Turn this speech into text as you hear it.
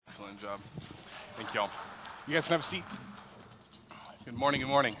Excellent job. Thank y'all. You guys can have a seat. Good morning, good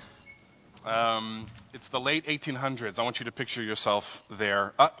morning. It's the late 1800s. I want you to picture yourself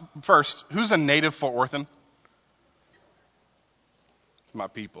there. First, who's a native Fort Worthan? My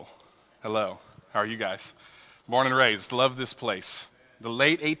people. Hello. How are you guys? Born and raised. Love this place. The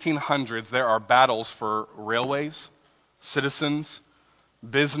late 1800s, there are battles for railways, citizens,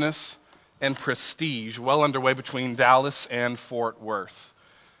 business, and prestige well underway between Dallas and Fort Worth.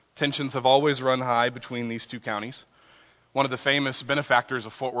 Tensions have always run high between these two counties. One of the famous benefactors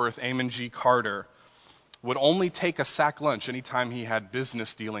of Fort Worth, Amon G. Carter, would only take a sack lunch anytime he had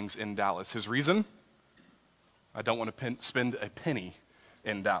business dealings in Dallas. His reason? I don't want to spend a penny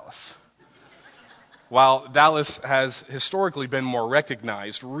in Dallas. While Dallas has historically been more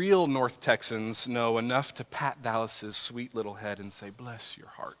recognized, real North Texans know enough to pat Dallas's sweet little head and say, "Bless your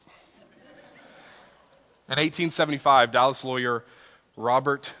heart." In 1875, Dallas lawyer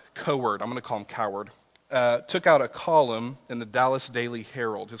Robert Coward, I'm going to call him Coward, took out a column in the Dallas Daily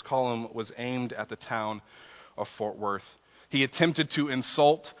Herald. His column was aimed at the town of Fort Worth. He attempted to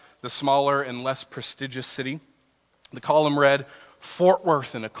insult the smaller and less prestigious city. The column read, "Fort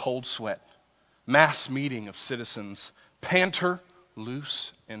Worth in a cold sweat. Mass meeting of citizens. Panther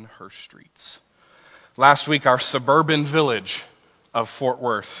loose in her streets." Last week, our suburban village of Fort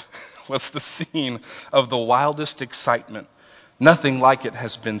Worth was the scene of the wildest excitement. Nothing like it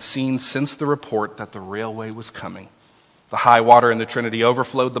has been seen since the report that the railway was coming. The high water in the Trinity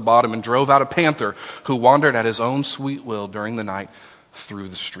overflowed the bottom and drove out a panther who wandered at his own sweet will during the night through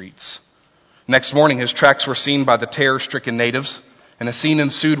the streets. Next morning, his tracks were seen by the terror-stricken natives, and a scene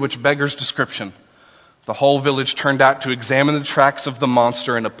ensued which beggars description. The whole village turned out to examine the tracks of the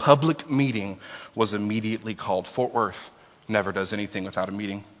monster, and a public meeting was immediately called. Fort Worth never does anything without a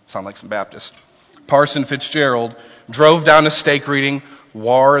meeting. Sound like some Baptist. Parson Fitzgerald drove down a stake reading,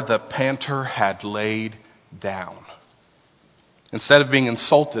 "War the Panther had laid down." Instead of being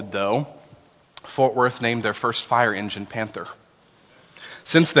insulted, though, Fort Worth named their first fire engine Panther.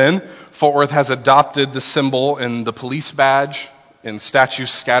 Since then, Fort Worth has adopted the symbol in the police badge, in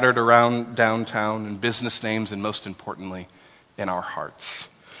statues scattered around downtown, in business names, and most importantly, in our hearts.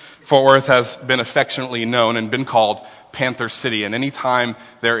 Fort Worth has been affectionately known and been called Panther City, and anytime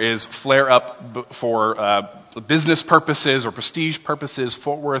there is flare-up for business purposes or prestige purposes,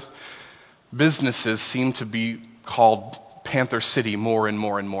 Fort Worth businesses seem to be called Panther City more and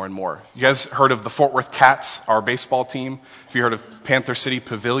more and more and more. You guys heard of the Fort Worth Cats, our baseball team? Have you heard of Panther City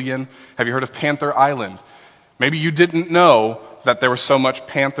Pavilion? Have you heard of Panther Island? Maybe you didn't know that there was so much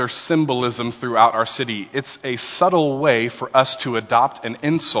panther symbolism throughout our city. It's a subtle way for us to adopt an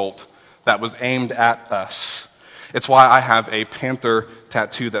insult that was aimed at us. It's why I have a panther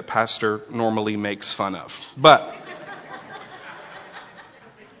tattoo that Pastor normally makes fun of. But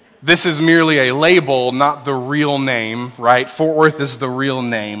this is merely a label, not the real name, right? Fort Worth is the real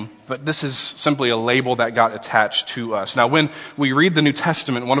name, but this is simply a label that got attached to us. Now, when we read the New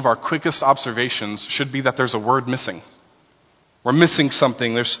Testament, one of our quickest observations should be that there's a word missing. We're missing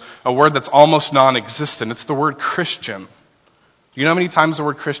something. There's a word that's almost non-existent. It's the word Christian. Do you know how many times the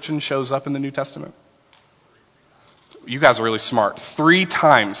word Christian shows up in the New Testament? You guys are really smart. 3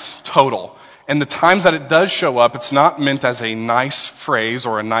 times total. And the times that it does show up, it's not meant as a nice phrase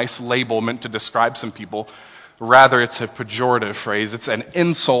or a nice label meant to describe some people. Rather, it's a pejorative phrase. It's an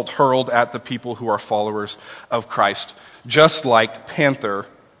insult hurled at the people who are followers of Christ, just like Panther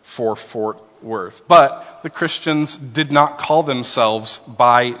for Fort Worth. But the Christians did not call themselves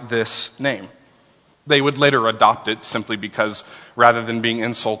by this name. They would later adopt it simply because rather than being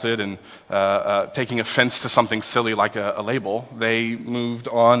insulted and taking offense to something silly like a label, they moved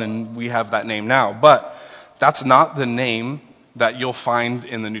on and we have that name now. But that's not the name that you'll find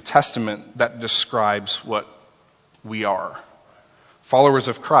in the New Testament that describes what we are. Followers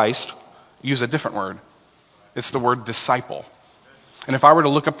of Christ use a different word. It's the word disciple. And if I were to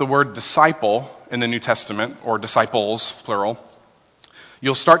look up the word disciple in the New Testament, or disciples, plural,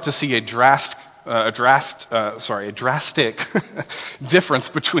 you'll start to see a drastic difference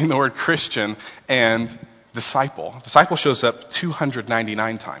between the word Christian and disciple. Disciple shows up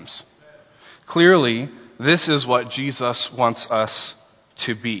 299 times. Clearly, this is what Jesus wants us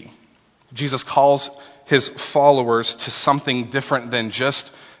to be. Jesus calls his followers to something different than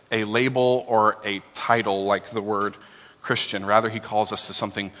just a label or a title like the word Christian. Rather, he calls us to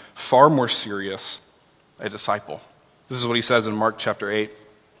something far more serious, a disciple. This is what he says in Mark chapter 8.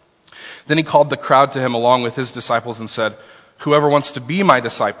 Then he called the crowd to him along with his disciples and said, "Whoever wants to be my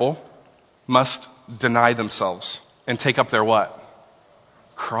disciple must deny themselves and take up their" what?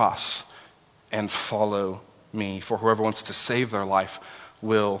 Cross, "and follow me. For whoever wants to save their life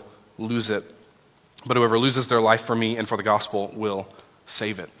will lose it. But whoever loses their life for me and for the gospel will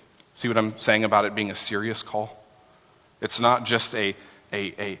save it. See what I'm saying about it being a serious call? It's not just an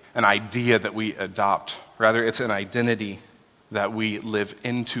idea that we adopt. Rather, it's an identity that we live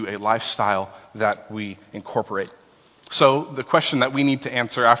into, a lifestyle that we incorporate. So the question that we need to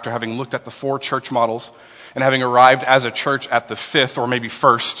answer after having looked at the 4 church models and having arrived as a church at the 5th or maybe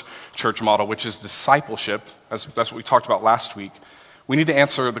first church model, which is discipleship, that's what we talked about last week, we need to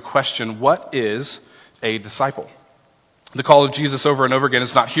answer the question, what is a disciple? The call of Jesus over and over again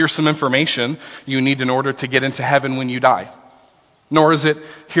is not, here's some information you need in order to get into heaven when you die. Nor is it,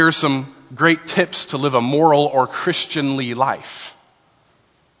 here's some great tips to live a moral or Christianly life.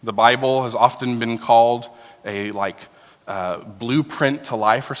 The Bible has often been called a blueprint to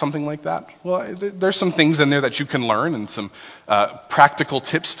life or something like that. Well, there's some things in there that you can learn and some practical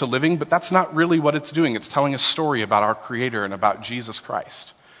tips to living, but that's not really what it's doing. It's telling a story about our Creator and about Jesus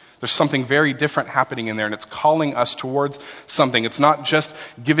Christ. There's something very different happening in there, and it's calling us towards something. It's not just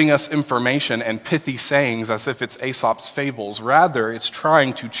giving us information and pithy sayings as if it's Aesop's fables. Rather, it's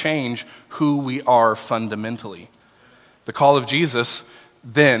trying to change who we are fundamentally. The call of Jesus,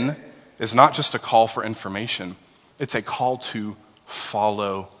 then, is not just a call for information. It's a call to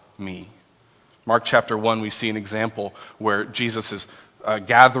follow me. Mark chapter 1, we see an example where Jesus is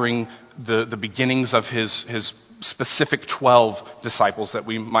gathering the beginnings of his specific 12 disciples that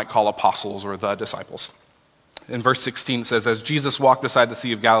we might call apostles or the disciples. In verse 16 it says, as Jesus walked beside the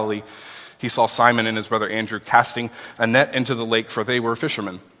Sea of Galilee, he saw Simon and his brother Andrew casting a net into the lake, for they were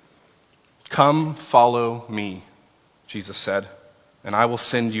fishermen. Come, follow me, Jesus said, and I will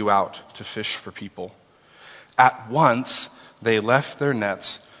send you out to fish for people. At once they left their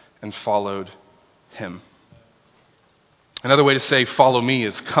nets and followed him. Another way to say follow me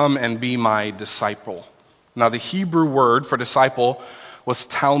is come and be my disciple. Now, the Hebrew word for disciple was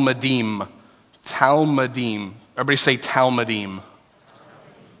talmidim. Talmidim. Everybody say talmidim.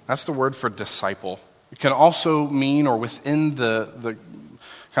 That's the word for disciple. It can also mean, or within the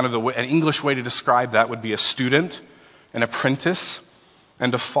kind of an English way to describe that would be a student, an apprentice,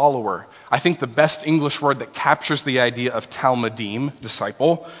 and a follower. I think the best English word that captures the idea of talmidim,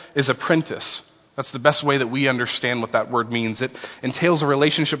 disciple, is apprentice. That's the best way that we understand what that word means. It entails a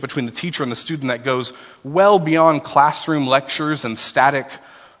relationship between the teacher and the student that goes well beyond classroom lectures and static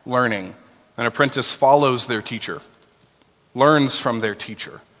learning. An apprentice follows their teacher, learns from their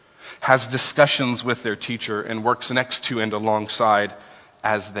teacher, has discussions with their teacher, and works next to and alongside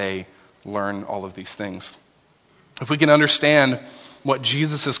as they learn all of these things. If we can understand what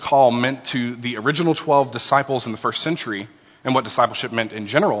Jesus' call meant to the original 12 disciples in the first century and what discipleship meant in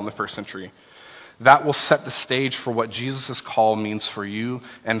general in the first century, that will set the stage for what Jesus' call means for you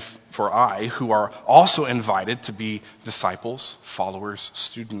and for I, who are also invited to be disciples, followers,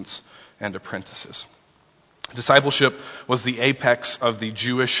 students, and apprentices. Discipleship was the apex of the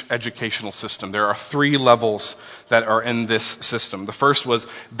Jewish educational system. There are 3 levels that are in this system. The first was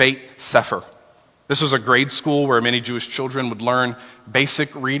Beit Sefer. This was a grade school where many Jewish children would learn basic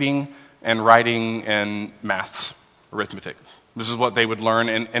reading and writing and maths, arithmetic. This is what they would learn,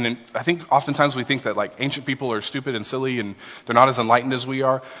 and I think oftentimes we think that ancient people are stupid and silly and they're not as enlightened as we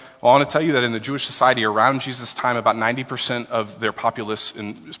are. Well, I want to tell you that in the Jewish society around Jesus' time, about 90% of their populace,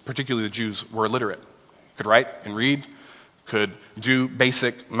 and particularly the Jews, were illiterate. Could write and read, could do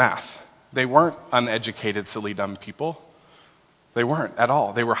basic math. They weren't uneducated, silly, dumb people. They weren't at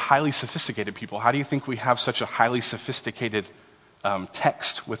all. They were highly sophisticated people. How do you think we have such a highly sophisticated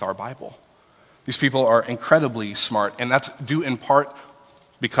text with our Bible? These people are incredibly smart, and that's due in part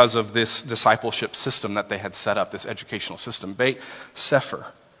because of this discipleship system that they had set up, this educational system. Beit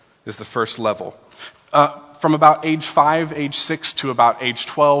Sefer is the first level. From about age 5, age 6 to about age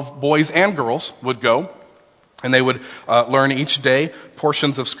 12, boys and girls would go, and they would learn each day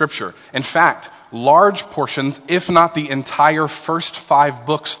portions of Scripture. In fact, large portions, if not the entire first 5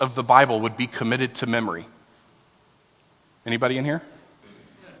 books of the Bible, would be committed to memory. Anybody in here?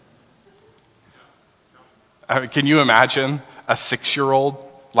 Can you imagine a 6-year-old,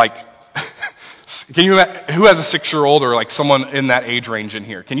 who has a 6-year-old or someone in that age range in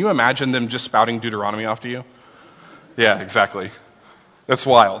here? Can you imagine them just spouting Deuteronomy off to you? Yeah, exactly. That's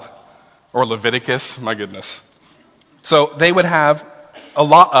wild. Or Leviticus, my goodness. So they would have a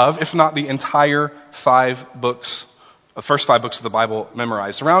lot of, if not the entire 5 books, the first 5 books of the Bible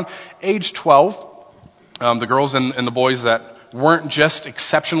memorized. Around age 12, the girls and the boys that weren't just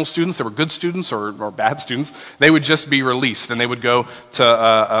exceptional students, they were good students or bad students. They would just be released, and they would go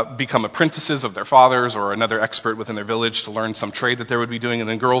to become apprentices of their fathers or another expert within their village to learn some trade that they would be doing, and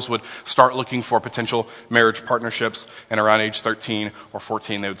then girls would start looking for potential marriage partnerships, and around age 13 or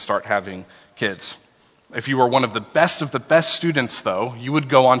 14 they would start having kids. If you were one of the best students, though, you would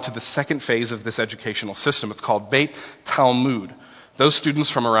go on to the second phase of this educational system. It's called Beit Talmud. Those students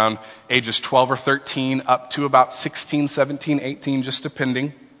from around ages 12 or 13 up to about 16, 17, 18, just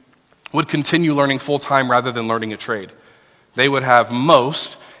depending, would continue learning full-time rather than learning a trade. They would have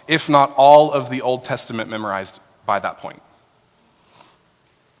most, if not all, of the Old Testament memorized by that point.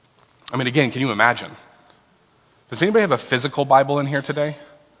 I mean, again, can you imagine? Does anybody have a physical Bible in here today?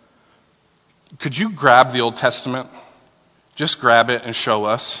 Could you grab the Old Testament? Just grab it and show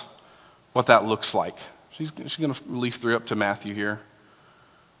us what that looks like. She's going to leaf through up to Matthew here.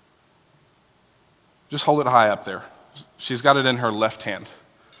 Just hold it high up there. She's got it in her left hand.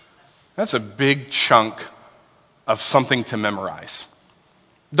 That's a big chunk of something to memorize.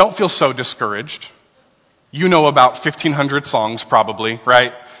 Don't feel so discouraged. You know about 1,500 songs probably,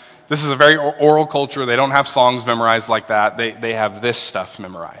 right? This is a very oral culture. They don't have songs memorized like that. They have this stuff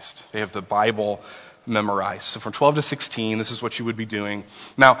memorized. They have the Bible memorized. So from 12 to 16, this is what you would be doing.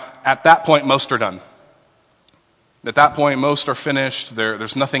 Now, at that point, most are done. At that point, most are finished.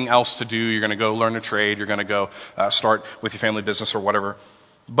 There's nothing else to do. You're going to go learn a trade. You're going to go start with your family business or whatever.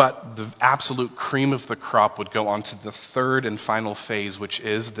 But the absolute cream of the crop would go on to the third and final phase, which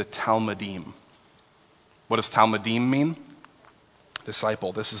is the Talmudim. What does Talmudim mean?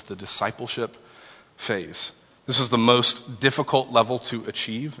 Disciple. This is the discipleship phase. This is the most difficult level to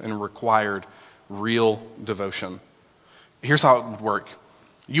achieve and required real devotion. Here's how it would work.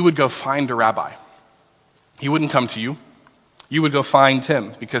 You would go find a rabbi. He wouldn't come to you. You would go find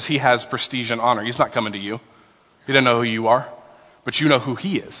him because he has prestige and honor. He's not coming to you. He doesn't know who you are, but you know who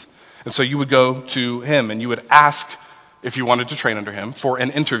he is. And so you would go to him and you would ask, if you wanted to train under him, for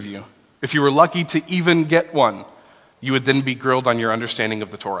an interview. If you were lucky to even get one, you would then be grilled on your understanding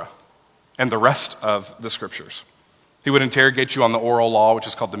of the Torah and the rest of the scriptures. He would interrogate you on the oral law, which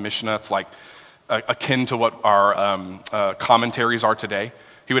is called the Mishnah. It's like akin to what our commentaries are today.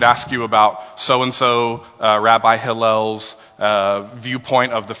 He would ask you about so-and-so, Rabbi Hillel's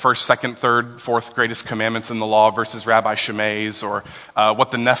viewpoint of the first, second, third, fourth greatest commandments in the law versus Rabbi Shammai's, or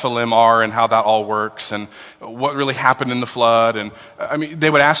what the Nephilim are and how that all works, and what really happened in the flood. And I mean, they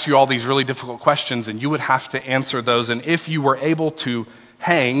would ask you all these really difficult questions, and you would have to answer those. And if you were able to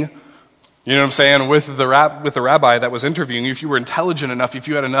hang, you know what I'm saying, with the rabbi that was interviewing you, if you were intelligent enough, if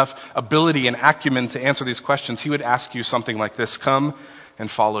you had enough ability and acumen to answer these questions, he would ask you something like this: come and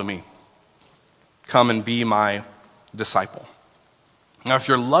follow me. Come and be my disciple. Now, if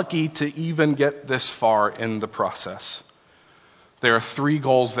you're lucky to even get this far in the process, there are 3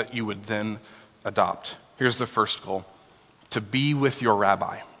 goals that you would then adopt. Here's the first goal: to be with your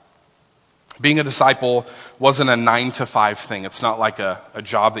rabbi. Being a disciple wasn't a 9-to-5 thing. It's not like a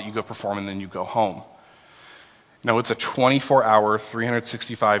job that you go perform and then you go home. No, it's a 24-hour,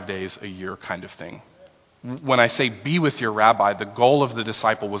 365 days a year kind of thing. When I say be with your rabbi, the goal of the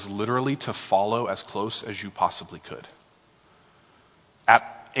disciple was literally to follow as close as you possibly could. At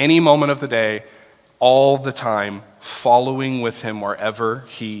any moment of the day, all the time, following with him wherever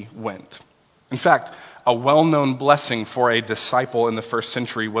he went. In fact, a well-known blessing for a disciple in the first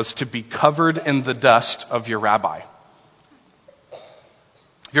century was to be covered in the dust of your rabbi.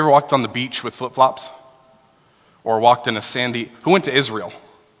 Have you ever walked on the beach with flip-flops? Or walked in a sandy... Who went to Israel?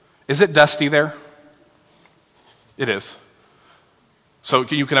 Is it dusty there? It is. So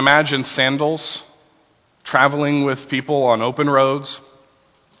you can imagine sandals, traveling with people on open roads,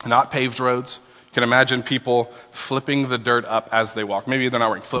 not paved roads. You can imagine people flipping the dirt up as they walk. Maybe they're not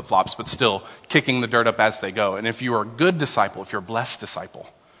wearing flip-flops, but still kicking the dirt up as they go. And if you are a good disciple, if you're a blessed disciple,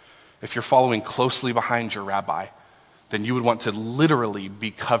 if you're following closely behind your rabbi, then you would want to literally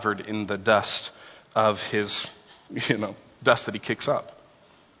be covered in the dust of his, dust that he kicks up.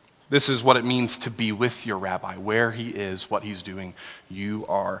 This is what it means to be with your rabbi. Where he is, what he's doing, you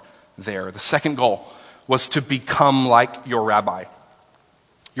are there. The second goal was to become like your rabbi.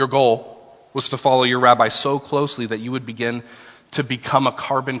 Your goal was to follow your rabbi so closely that you would begin to become a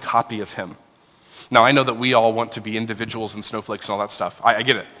carbon copy of him. Now, I know that we all want to be individuals and snowflakes and all that stuff. I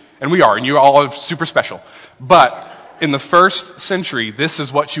get it. And we are, and you all are super special. But in the first century, this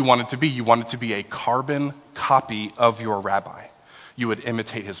is what you wanted to be. You wanted to be a carbon copy of your rabbi. You would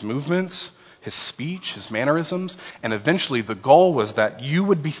imitate his movements, his speech, his mannerisms, and eventually the goal was that you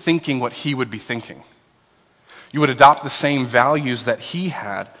would be thinking what he would be thinking. You would adopt the same values that he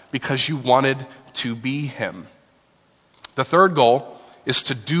had because you wanted to be him. The third goal is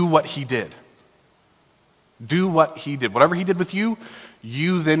to do what he did. Do what he did. Whatever he did with you,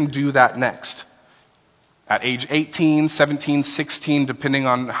 you then do that next. At age 18, 17, 16, depending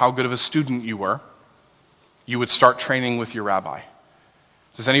on how good of a student you were, you would start training with your rabbi.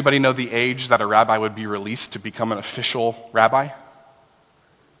 Does anybody know the age that a rabbi would be released to become an official rabbi?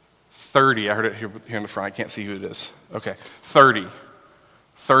 30. I heard it here in the front. I can't see who it is. Okay. 30.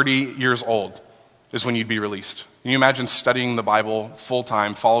 30 years old is when you'd be released. Can you imagine studying the Bible full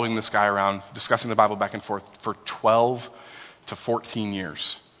time, following this guy around, discussing the Bible back and forth for 12 to 14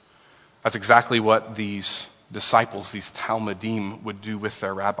 years? That's exactly what these disciples, these Talmudim, would do with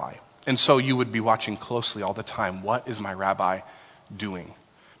their rabbi. And so you would be watching closely all the time. What is my rabbi doing?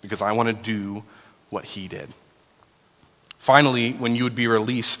 Because I want to do what he did. Finally, when you would be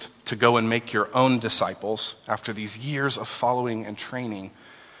released to go and make your own disciples, after these years of following and training,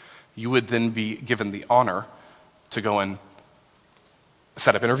 you would then be given the honor to go and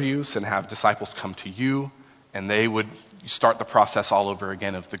set up interviews and have disciples come to you, and they would start the process all over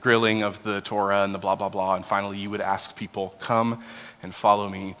again of the grilling of the Torah and the blah, blah, blah, and finally you would ask people, come and follow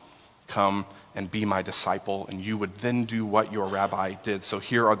me, come and be my disciple, and you would then do what your rabbi did. So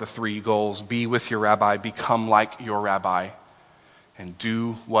here are the three goals. Be with your rabbi, become like your rabbi, and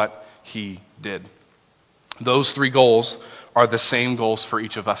do what he did. Those three goals are the same goals for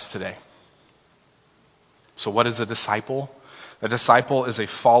each of us today. So what is a disciple? A disciple is a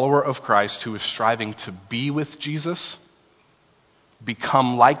follower of Christ who is striving to be with Jesus,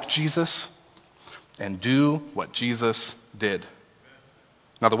 become like Jesus, and do what Jesus did.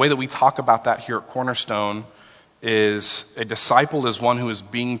 Now, the way that we talk about that here at Cornerstone is a disciple is one who is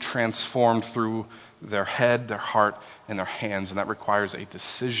being transformed through their head, their heart, and their hands, and that requires a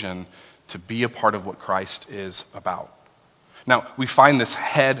decision to be a part of what Christ is about. Now, we find this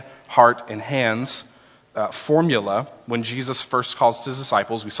head, heart, and hands formula when Jesus first calls his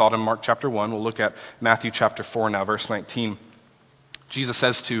disciples. We saw it in Mark chapter 1. We'll look at Matthew chapter 4 now, verse 19. Jesus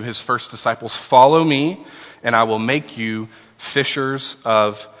says to his first disciples, "Follow me, and I will make you fishers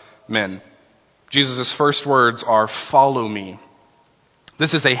of men." Jesus' first words are, "Follow me."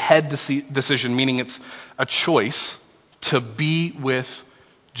 This is a head decision, meaning it's a choice to be with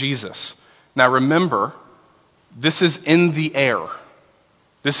Jesus. Now remember, this is in the air.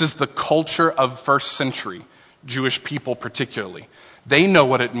 This is the culture of first century, Jewish people particularly. They know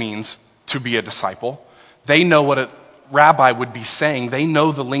what it means to be a disciple. They know what a rabbi would be saying. They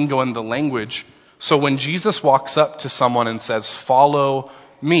know the lingo and the language. So when Jesus walks up to someone and says, "Follow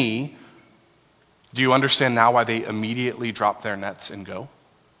me," do you understand now why they immediately drop their nets and go?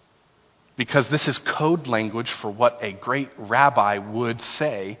 Because this is code language for what a great rabbi would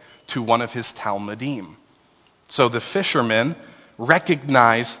say to one of his Talmudim. So the fishermen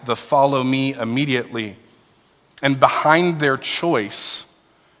recognize the "follow me" immediately. And behind their choice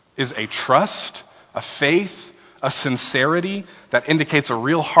is a trust, a faith, a sincerity that indicates a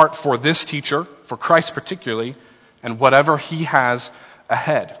real heart for this teacher, for Christ particularly, and whatever he has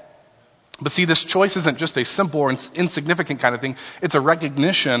ahead. But see, this choice isn't just a simple or insignificant kind of thing. It's a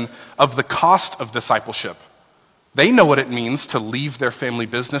recognition of the cost of discipleship. They know what it means to leave their family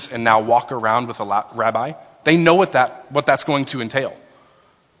business and now walk around with a rabbi. They know what that's going to entail.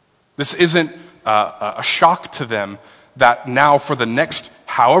 This isn't a shock to them that now for the next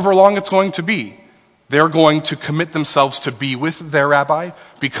however long it's going to be, they're going to commit themselves to be with their rabbi,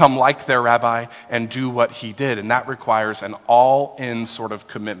 become like their rabbi, and do what he did. And that requires an all-in sort of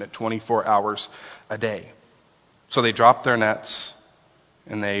commitment, 24 hours a day. So they drop their nets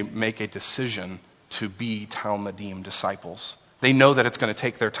and they make a decision to be Talmudim disciples. They know that it's going to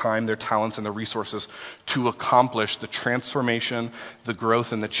take their time, their talents, and their resources to accomplish the transformation, the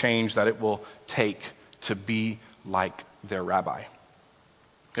growth, and the change that it will take to be like their rabbi.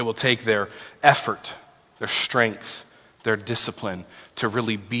 It will take their effort, their strength, their discipline to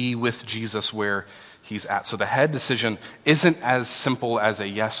really be with Jesus where he's at. So the head decision isn't as simple as a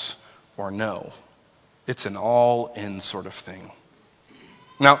yes or no. It's an all-in sort of thing.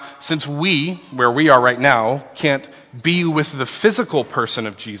 Now, since we, where we are right now, can't be with the physical person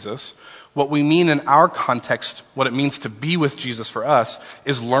of Jesus, what we mean in our context, what it means to be with Jesus for us,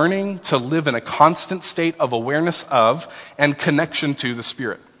 is learning to live in a constant state of awareness of and connection to the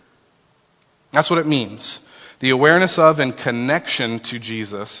Spirit. That's what it means. The awareness of and connection to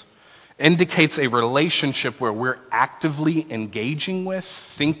Jesus indicates a relationship where we're actively engaging with,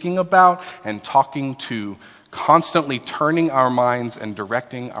 thinking about, and talking to, constantly turning our minds and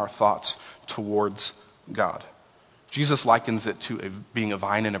directing our thoughts towards God. Jesus likens it to being a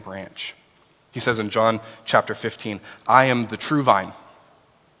vine and a branch. He says in John chapter 15, "I am the true vine,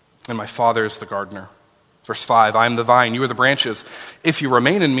 and my Father is the gardener. Verse 5, I am the vine, you are the branches. If you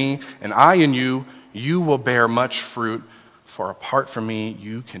remain in me and I in you, you will bear much fruit, for apart from me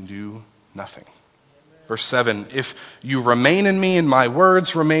you can do nothing. Verse 7, if you remain in me and my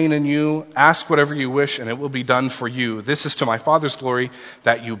words remain in you, ask whatever you wish and it will be done for you. This is to my Father's glory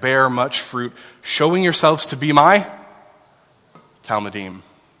that you bear much fruit, showing yourselves to be my Talmudim.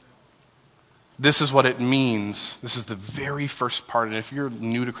 This is what it means. This is the very first part. And if you're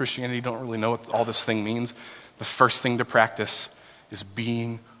new to Christianity, you don't really know what all this thing means, the first thing to practice is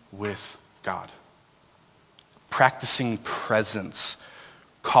being with God. Practicing presence.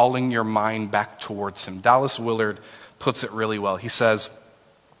 Calling your mind back towards him. Dallas Willard puts it really well. He says,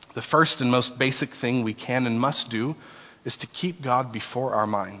 the first and most basic thing we can and must do is to keep God before our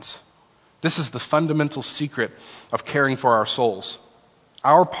minds. This is the fundamental secret of caring for our souls.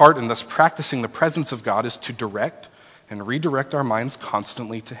 Our part in thus practicing the presence of God is to direct and redirect our minds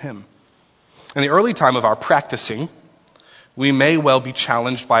constantly to him. In the early time of our practicing, we may well be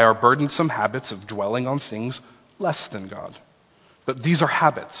challenged by our burdensome habits of dwelling on things less than God. But these are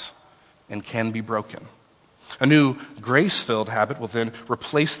habits and can be broken. A new grace-filled habit will then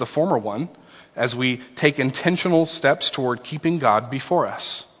replace the former one as we take intentional steps toward keeping God before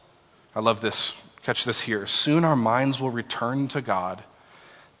us. I love this. Catch this here. Soon our minds will return to God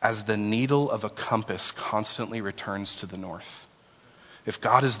as the needle of a compass constantly returns to the north. If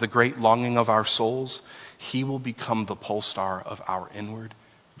God is the great longing of our souls, he will become the pole star of our inward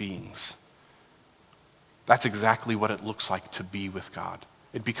beings. That's exactly what it looks like to be with God.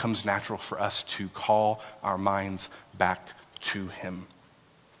 It becomes natural for us to call our minds back to him.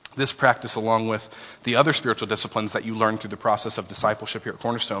 This practice, along with the other spiritual disciplines that you learn through the process of discipleship here at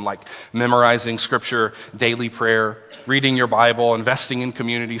Cornerstone, like memorizing scripture, daily prayer, reading your Bible, investing in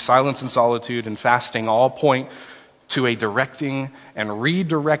community, silence and solitude, and fasting, all point to a directing and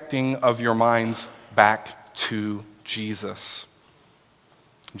redirecting of your minds back to Jesus.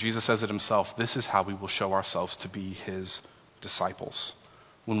 Jesus says it himself, this is how we will show ourselves to be his disciples.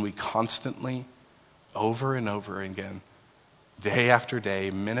 When we constantly, over and over again, day after day,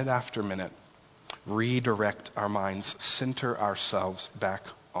 minute after minute, redirect our minds, center ourselves back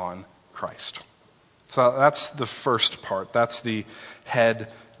on Christ. So that's the first part. That's the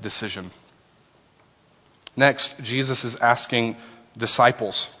head decision. Next, Jesus is asking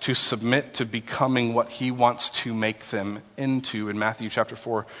disciples to submit to becoming what he wants to make them into. In Matthew chapter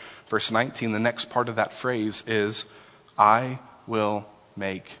 4, verse 19, the next part of that phrase is, I will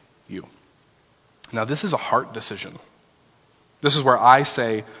make you. Now, this is a heart decision. This is where I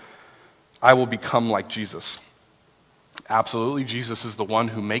say, I will become like Jesus. Absolutely, Jesus is the one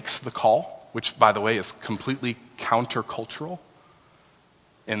who makes the call, which, by the way, is completely countercultural.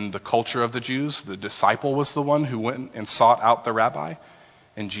 In the culture of the Jews, the disciple was the one who went and sought out the rabbi.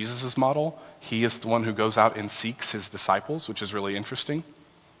 In Jesus' model, he is the one who goes out and seeks his disciples, which is really interesting.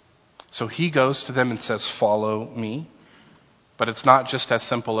 So he goes to them and says, follow me. But it's not just as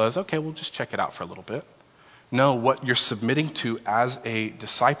simple as, okay, we'll just check it out for a little bit. No, what you're submitting to as a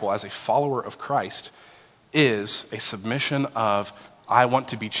disciple, as a follower of Christ, is a submission of, I want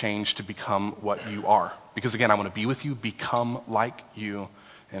to be changed to become what you are. Because again, I want to be with you, become like you,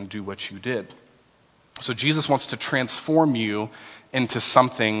 and do what you did. So Jesus wants to transform you into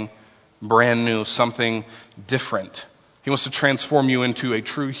something brand new, something different. He wants to transform you into a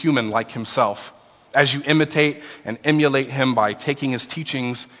true human like himself. As you imitate and emulate him by taking his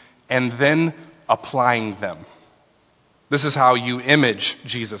teachings and then applying them. This is how you image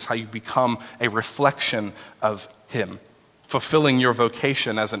Jesus, how you become a reflection of him, fulfilling your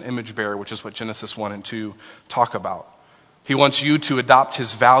vocation as an image bearer, which is what Genesis 1 and 2 talk about. He wants you to adopt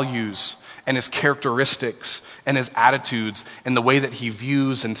his values and his characteristics and his attitudes and the way that he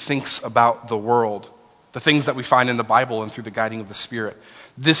views and thinks about the world, the things that we find in the Bible and through the guiding of the Spirit.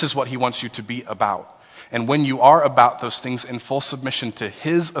 This is what he wants you to be about. And when you are about those things in full submission to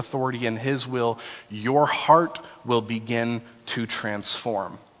his authority and his will, your heart will begin to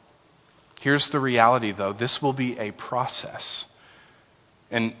transform. Here's the reality, though. This will be a process.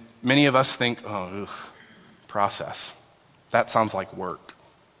 And many of us think, process. That sounds like work.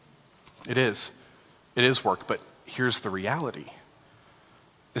 It is. It is work. But here's the reality,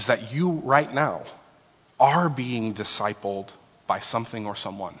 is that you right now are being discipled by something or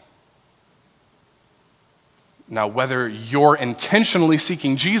someone. Now, whether you're intentionally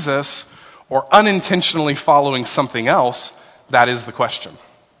seeking Jesus or unintentionally following something else, that is the question.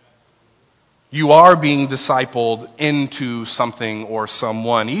 You are being discipled into something or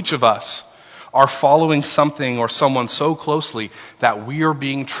someone. Each of us are following something or someone so closely that we are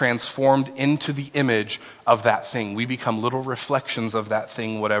being transformed into the image of that thing. We become little reflections of that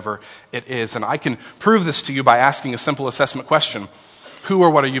thing, whatever it is. And I can prove this to you by asking a simple assessment question. Who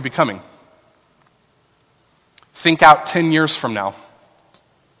or what are you becoming? Think out 10 years from now.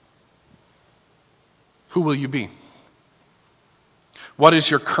 Who will you be? What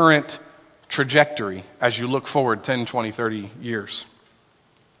is your current trajectory as you look forward 10, 20, 30 years?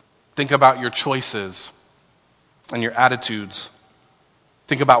 Think about your choices and your attitudes.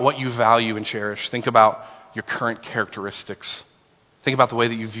 Think about what you value and cherish. Think about your current characteristics. Think about the way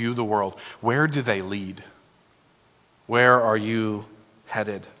that you view the world. Where do they lead? Where are you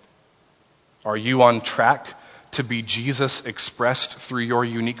headed? Are you on track to be Jesus expressed through your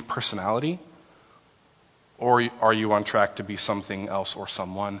unique personality? Or are you on track to be something else or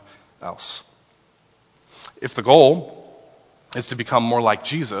someone else? If the goal is to become more like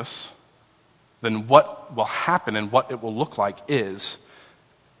Jesus, then what will happen and what it will look like is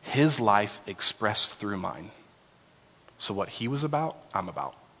his life expressed through mine. So what he was about, I'm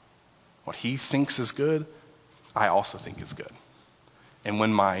about. What he thinks is good, I also think is good. And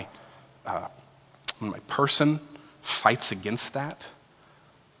when my person fights against that,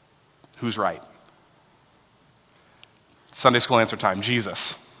 who's right? Sunday school answer time,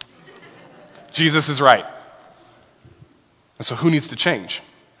 Jesus. Jesus is right. And so who needs to change?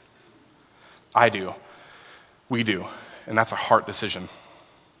 I do. We do. And that's a heart decision.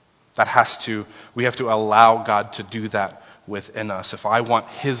 We have to allow God to do that within us. If I want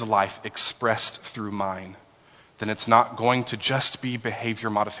his life expressed through mine, then it's not going to just be behavior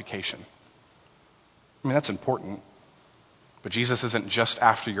modification. I mean, that's important. But Jesus isn't just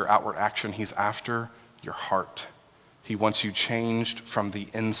after your outward action, he's after your heart. He wants you changed from the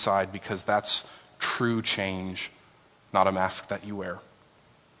inside because that's true change, not a mask that you wear.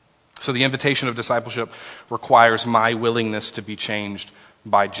 So the invitation of discipleship requires my willingness to be changed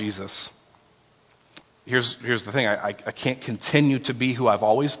by Jesus. Here's the thing. I can't continue to be who I've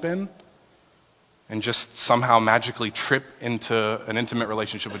always been and just somehow magically trip into an intimate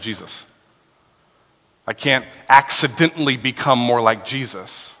relationship with Jesus. I can't accidentally become more like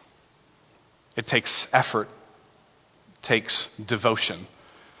Jesus. It takes effort. It takes devotion.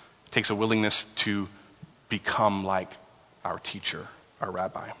 It takes a willingness to become like our teacher, our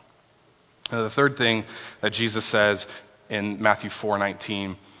rabbi. Now, the third thing that Jesus says in Matthew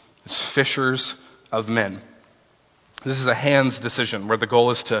 4:19 is fishers of men. This is a hands decision where the goal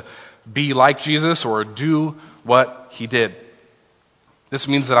is to be like Jesus or do what he did. This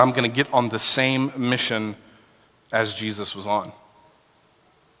means that I'm going to get on the same mission as Jesus was on.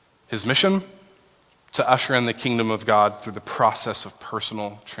 His mission? To usher in the kingdom of God through the process of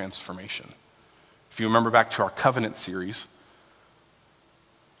personal transformation. If you remember back to our covenant series,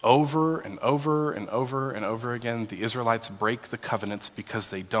 over and over and over and over again, the Israelites break the covenants because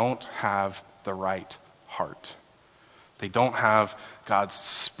they don't have the right heart. They don't have God's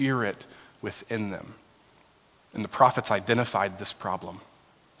Spirit within them. And the prophets identified this problem.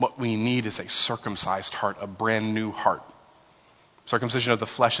 What we need is a circumcised heart, a brand new heart. Circumcision of the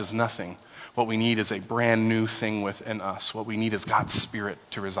flesh is nothing. What we need is a brand new thing within us. What we need is God's Spirit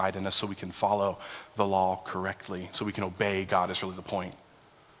to reside in us so we can follow the law correctly, so we can obey God is really the point.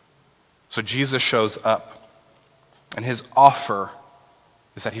 So Jesus shows up, and his offer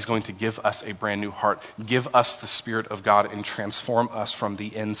is that he's going to give us a brand new heart, give us the Spirit of God, and transform us from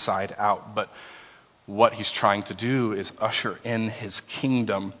the inside out. But what he's trying to do is usher in his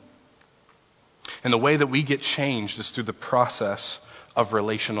kingdom. And the way that we get changed is through the process of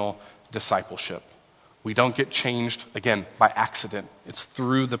relational discipleship. We don't get changed, again, by accident. It's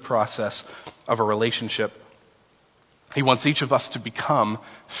through the process of a relationship. He wants each of us to become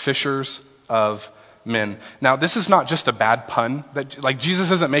fishers of men. Now, this is not just a bad pun. Like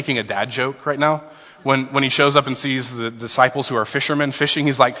Jesus isn't making a dad joke right now. When he shows up and sees the disciples who are fishermen fishing,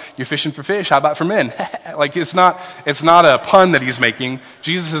 he's like, "You're fishing for fish. How about for men?" Like it's not a pun that he's making.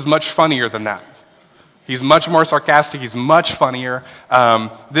 Jesus is much funnier than that. He's much more sarcastic. He's much funnier.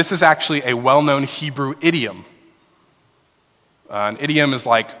 This is actually a well-known Hebrew idiom. An idiom is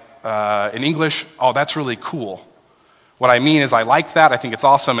like, in English, "Oh, that's really cool." What I mean is I like that. I think it's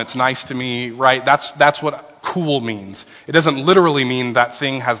awesome. It's nice to me, right? That's what cool means. It doesn't literally mean that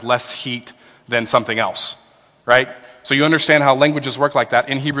thing has less heat than something else, right? So you understand how languages work like that.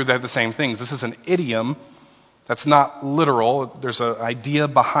 In Hebrew, they have the same things. This is an idiom that's not literal. There's an idea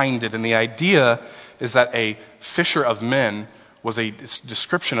behind it. And the idea is that a fisher of men was a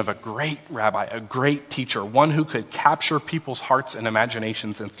description of a great rabbi, a great teacher, one who could capture people's hearts and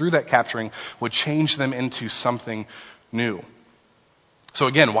imaginations, and through that capturing would change them into something new. So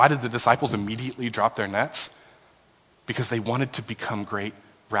again, why did the disciples immediately drop their nets? Because they wanted to become great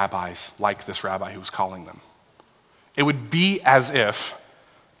rabbis like this rabbi who was calling them. It would be as if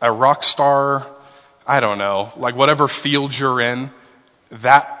a rock star, I don't know, like whatever field you're in,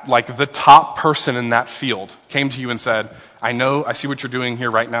 that, like the top person in that field came to you and said, I see what you're doing here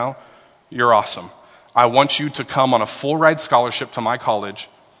right now. You're awesome. I want you to come on a full ride scholarship to my college.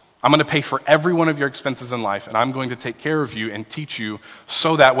 I'm going to pay for every one of your expenses in life, and I'm going to take care of you and teach you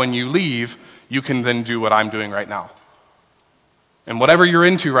so that when you leave, you can then do what I'm doing right now. And whatever you're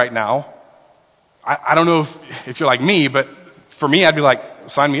into right now, I don't know if you're like me, but for me, I'd be like,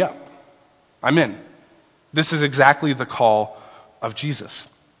 sign me up. I'm in. This is exactly the call of Jesus.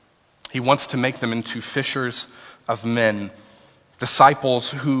 He wants to make them into fishers of men,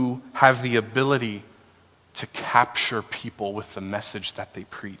 disciples who have the ability to capture people with the message that they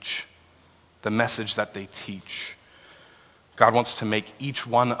preach, the message that they teach. God wants to make each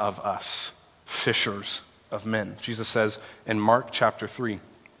one of us fishers of men. Jesus says in Mark chapter 3,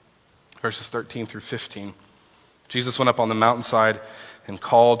 verses 13 through 15, Jesus went up on the mountainside and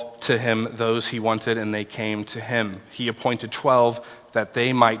called to him those he wanted, and they came to him. He appointed 12 that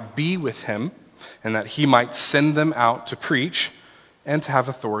they might be with him, and that he might send them out to preach and to have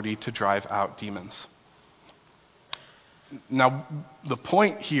authority to drive out demons. Now, the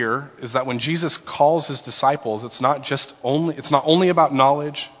point here is that when Jesus calls his disciples, it's not only about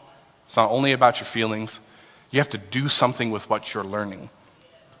knowledge, it's not only about your feelings. You have to do something with what you're learning.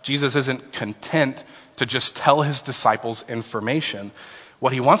 Jesus isn't content to just tell his disciples information.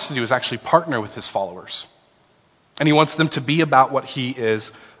 What he wants to do is actually partner with his followers. And he wants them to be about what he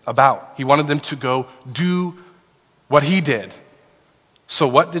is about. He wanted them to go do what he did. So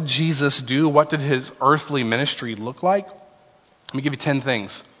what did Jesus do? What did his earthly ministry look like? Let me give you 10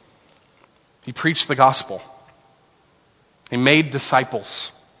 things. He preached the gospel. He made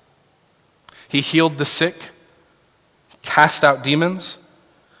disciples. He healed the sick, cast out demons.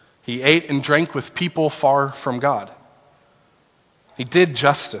 He ate and drank with people far from God. He did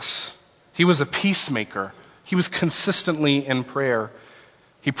justice. He was a peacemaker. He was consistently in prayer.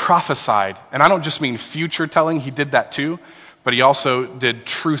 He prophesied. And I don't just mean future telling. He did that too. But he also did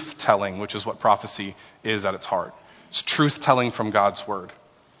truth telling, which is what prophecy is at its heart. It's truth telling from God's word.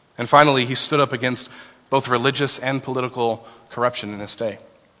 And finally, he stood up against both religious and political corruption in his day.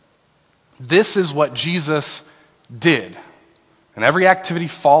 This is what Jesus did. And every activity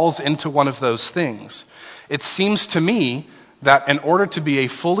falls into one of those things. It seems to me that in order to be a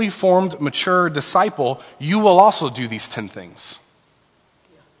fully formed, mature disciple, you will also do these 10 things.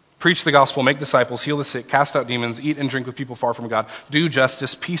 Preach the gospel, make disciples, heal the sick, cast out demons, eat and drink with people far from God, do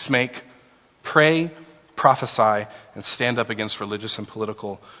justice, peacemake, pray, prophesy, and stand up against religious and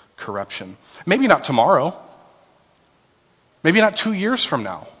political corruption. Maybe not tomorrow. Maybe not 2 years from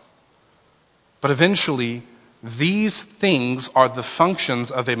now. But eventually, these things are the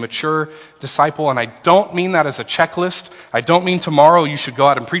functions of a mature disciple, and I don't mean that as a checklist. I don't mean tomorrow you should go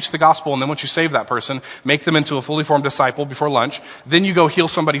out and preach the gospel, and then once you save that person, make them into a fully formed disciple before lunch. Then you go heal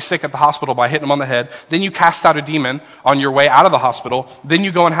somebody sick at the hospital by hitting them on the head. Then you cast out a demon on your way out of the hospital. Then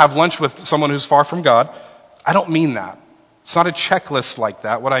you go and have lunch with someone who's far from God. I don't mean that. It's not a checklist like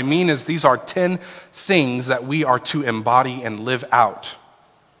that. What I mean is these are 10 things that we are to embody and live out.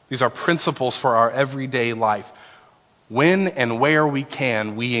 These are principles for our everyday life. When and where we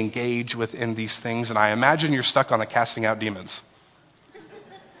can, we engage within these things. And I imagine you're stuck on the casting out demons.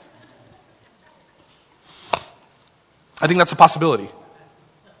 I think that's a possibility.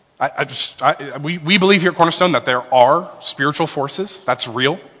 We believe here at Cornerstone that there are spiritual forces. That's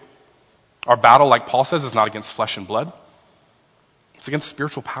real. Our battle, like Paul says, is not against flesh and blood. It's against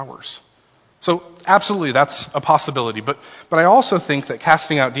spiritual powers. So absolutely, that's a possibility. But I also think that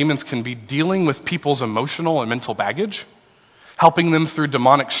casting out demons can be dealing with people's emotional and mental baggage, helping them through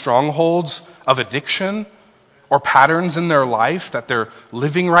demonic strongholds of addiction or patterns in their life that they're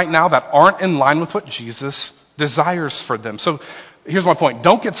living right now that aren't in line with what Jesus desires for them. So here's my point.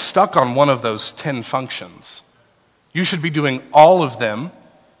 Don't get stuck on one of those 10 functions. You should be doing all of them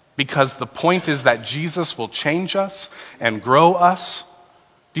because the point is that Jesus will change us and grow us.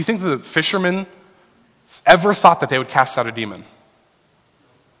 Do you think the fishermen ever thought that they would cast out a demon?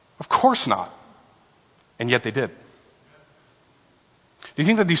 Of course not. And yet they did. Do you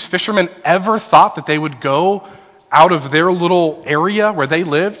think that these fishermen ever thought that they would go out of their little area where they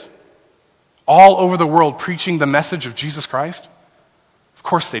lived all over the world preaching the message of Jesus Christ? Of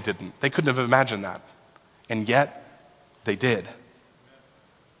course they didn't. They couldn't have imagined that. And yet they did.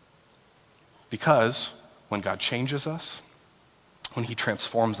 Because when God changes us, when he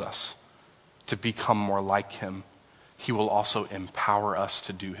transforms us to become more like him, he will also empower us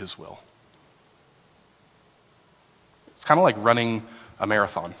to do his will. It's kind of like running a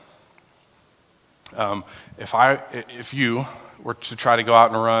marathon. If you were to try to go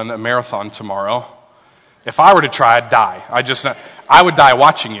out and run a marathon tomorrow, if I were to try, I'd die. I would die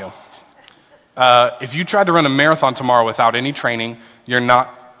watching you. If you tried to run a marathon tomorrow without any training,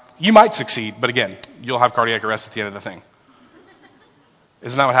 you might succeed, but again, you'll have cardiac arrest at the end of the thing.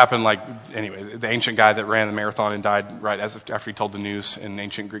 Isn't that what happened? Anyway, the ancient guy that ran the marathon and died right after he told the news in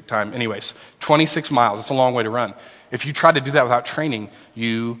ancient Greek time. Anyways, 26 miles, that's a long way to run. If you tried to do that without training,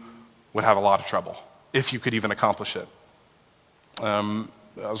 you would have a lot of trouble, if you could even accomplish it. I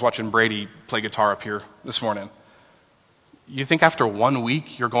was watching Brady play guitar up here this morning. You think after 1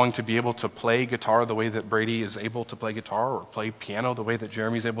 week you're going to be able to play guitar the way that Brady is able to play guitar, or play piano the way that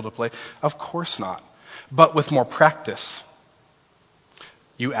Jeremy's able to play? Of course not. But with more practice,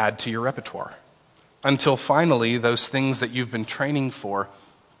 you add to your repertoire until finally those things that you've been training for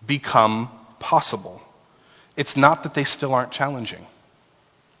become possible. It's not that they still aren't challenging.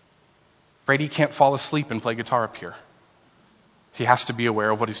 Brady can't fall asleep and play guitar up here. He has to be aware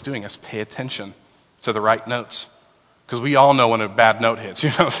of what he's doing. He has to pay attention to the right notes. Because we all know when a bad note hits, you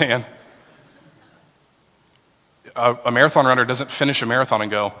know what I'm saying? A marathon runner doesn't finish a marathon and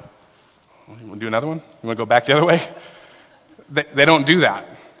go, you want to do another one? You want to go back the other way? They don't do that.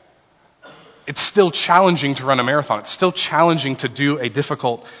 It's still challenging to run a marathon. It's still challenging to do a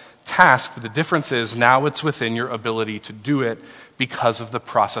difficult task, but the difference is now it's within your ability to do it because of the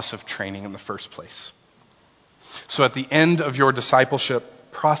process of training in the first place. So at the end of your discipleship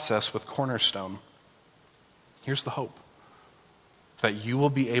process with Cornerstone, here's the hope: that you will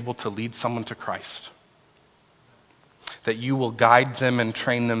be able to lead someone to Christ, that you will guide them and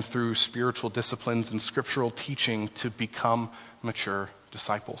train them through spiritual disciplines and scriptural teaching to become mature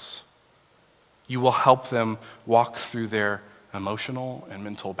disciples. You will help them walk through their emotional and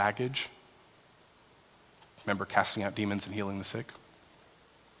mental baggage. Remember, casting out demons and healing the sick.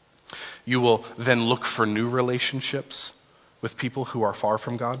 You will then look for new relationships with people who are far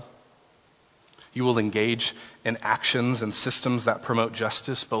from God. You will engage in actions and systems that promote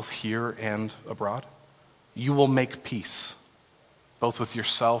justice both here and abroad. You will make peace, both with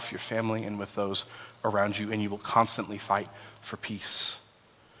yourself, your family, and with those around you, and you will constantly fight for peace.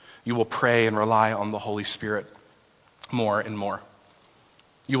 You will pray and rely on the Holy Spirit more and more.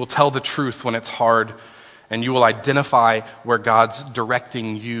 You will tell the truth when it's hard, and you will identify where God's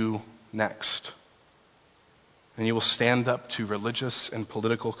directing you next. And you will stand up to religious and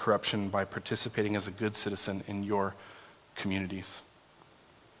political corruption by participating as a good citizen in your communities.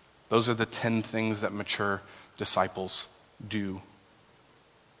 Those are the 10 things that mature disciples do.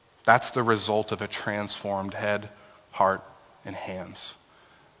 That's the result of a transformed head, heart, and hands.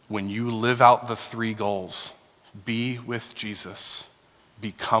 When you live out the 3 goals, be with Jesus,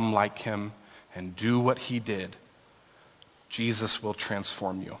 become like him, and do what he did, Jesus will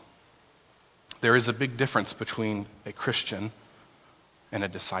transform you. There is a big difference between a Christian and a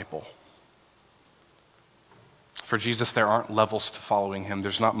disciple. For Jesus, there aren't levels to following him.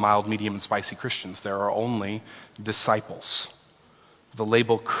 There's not mild, medium, and spicy Christians. There are only disciples. The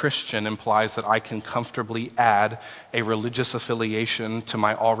label Christian implies that I can comfortably add a religious affiliation to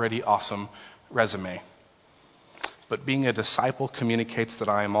my already awesome resume. But being a disciple communicates that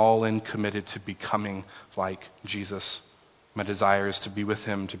I am all in committed to becoming like Jesus. My desire is to be with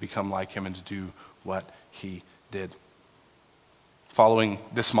him, to become like him, and to do what he did. Following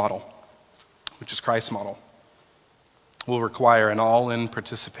this model, which is Christ's model, will require an all-in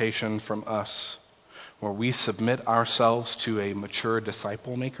participation from us, where we submit ourselves to a mature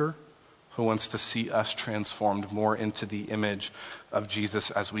disciple maker who wants to see us transformed more into the image of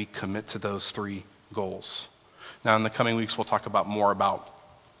Jesus as we commit to those 3 goals. Now, in the coming weeks, we'll talk more about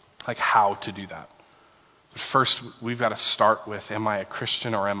how to do that. But first, we've got to start with, am I a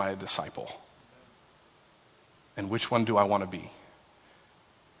Christian or am I a disciple? And which one do I want to be?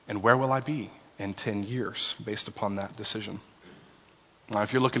 And where will I be in 10 years based upon that decision? Now,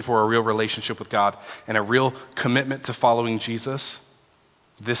 if you're looking for a real relationship with God and a real commitment to following Jesus,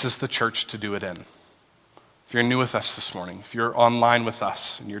 this is the church to do it in. If you're new with us this morning, if you're online with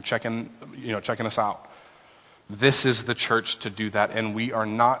us and you're checking us out, this is the church to do that, and we are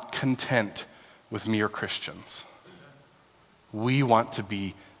not content with mere Christians. We want to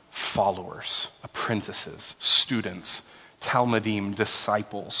be followers, apprentices, students, Talmudim,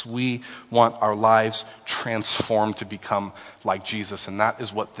 disciples. We want our lives transformed to become like Jesus, and that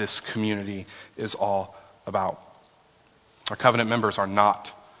is what this community is all about. Our covenant members are not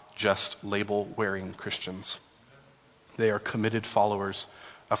just label-wearing Christians. They are committed followers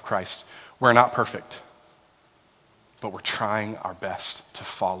of Christ. We're not perfect. but we're trying our best to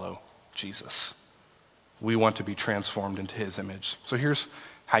follow Jesus. We want to be transformed into his image. So here's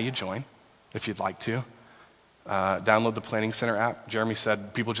how you join, if you'd like to. Download the Planning Center app. Jeremy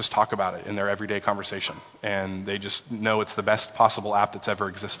said people just talk about it in their everyday conversation, and they just know it's the best possible app that's ever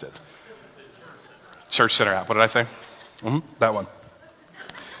existed. Church Center app. What did I say? That one.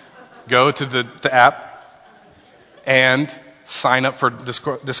 Go to the app and sign up for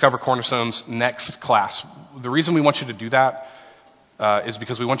Discover Cornerstone's next class. The reason we want you to do that is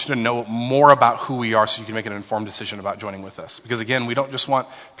because we want you to know more about who we are so you can make an informed decision about joining with us. Because again, we don't just want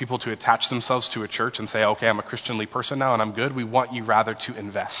people to attach themselves to a church and say, okay, I'm a Christianly person now and I'm good. We want you rather to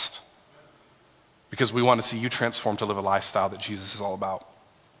invest. Because we want to see you transform to live a lifestyle that Jesus is all about.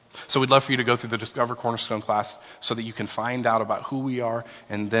 So we'd love for you to go through the Discover Cornerstone class so that you can find out about who we are,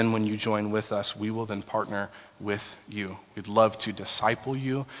 and then when you join with us, we will then partner with you. We'd love to disciple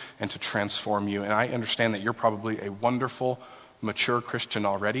you and to transform you. And I understand that you're probably a wonderful, mature Christian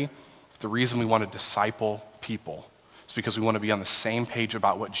already. The reason we want to disciple people is because we want to be on the same page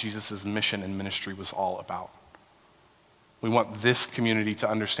about what Jesus' mission and ministry was all about. We want this community to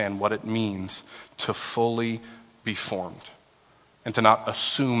understand what it means to fully be formed and to not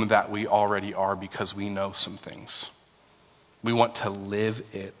assume that we already are because we know some things. We want to live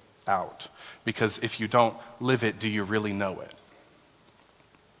it out, because if you don't live it, do you really know it?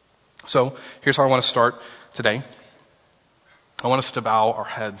 So here's how I want to start today. I want us to bow our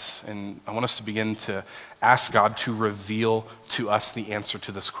heads, and I want us to begin to ask God to reveal to us the answer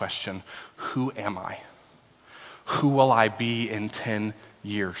to this question: who am I? Who will I be in 10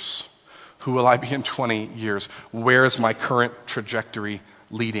 years? Who will I be in 20 years? Where is my current trajectory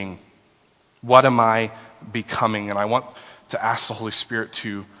leading? What am I becoming? And I want to ask the Holy Spirit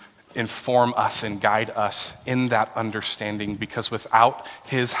to inform us and guide us in that understanding, because without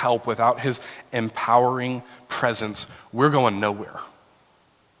his help, without his empowering presence, we're going nowhere.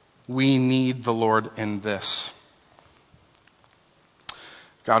 We need the Lord in this.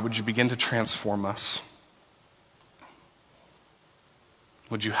 God, would you begin to transform us?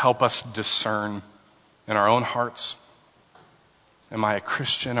 Would you help us discern in our own hearts, am I a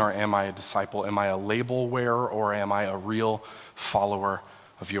Christian or am I a disciple? Am I a label wearer or am I a real follower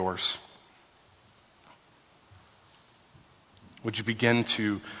of yours? Would you begin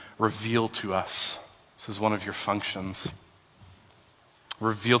to reveal to us, this is one of your functions,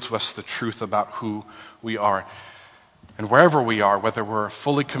 reveal to us the truth about who we are. And wherever we are, whether we're a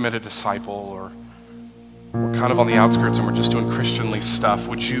fully committed disciple or we're kind of on the outskirts and we're just doing Christianly stuff,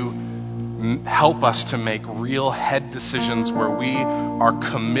 would you help us to make real head decisions where we are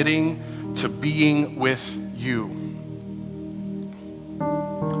committing to being with you?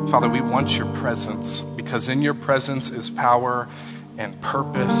 Father, we want your presence, because in your presence is power and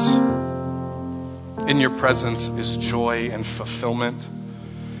purpose. In your presence is joy and fulfillment.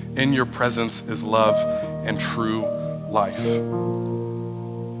 In your presence is love and true life.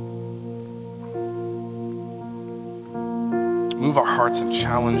 Move our hearts and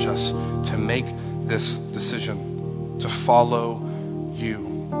challenge us to make this decision to follow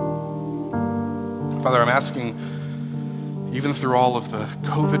you. Father, I'm asking, even through all of the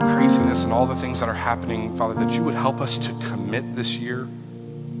COVID craziness and all the things that are happening, Father, that you would help us to commit this year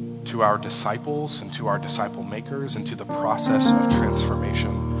to our disciples and to our disciple makers and to the process of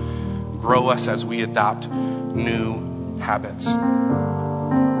transformation. Grow us as we adopt new habits.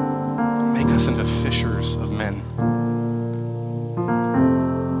 Make us into fishers of men.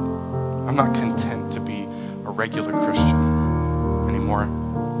 I'm not content to be a regular Christian anymore.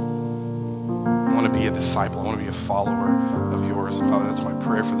 I want to be a disciple. I want to be a follower of yours. And Father, that's my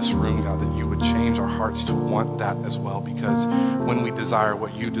prayer for this room, God, that you would change our hearts to want that as well. Because when we desire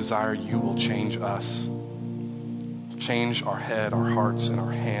what you desire, you will change us. Change our head, our hearts, and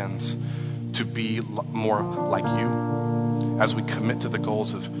our hands to be more like you as we commit to the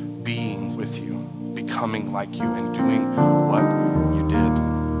goals of being with you, becoming like you, and doing what you did.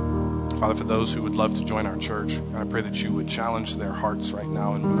 Father, for those who would love to join our church, I pray that you would challenge their hearts right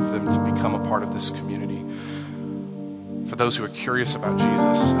now and move them to become a part of this community. For those who are curious about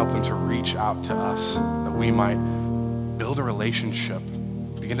Jesus, help them to reach out to us, that we might build a relationship,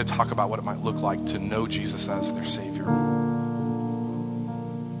 begin to talk about what it might look like to know Jesus as their Savior.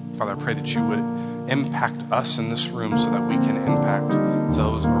 Father, I pray that you would impact us in this room so that we can impact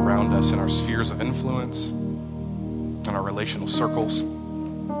those around us in our spheres of influence, in our relational circles.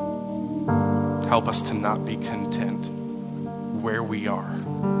 Help us to not be content where we are,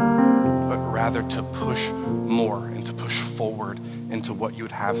 but rather to push more and to push forward into what you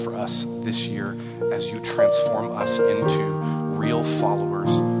would have for us this year as you transform us into real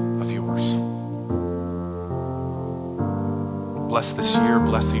followers of yours. Bless this year.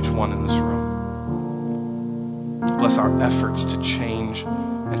 Bless each one in this room. Bless our efforts to change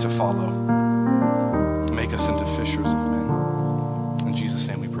and to follow. Make us into fishers of men. In Jesus'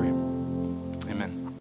 name we pray.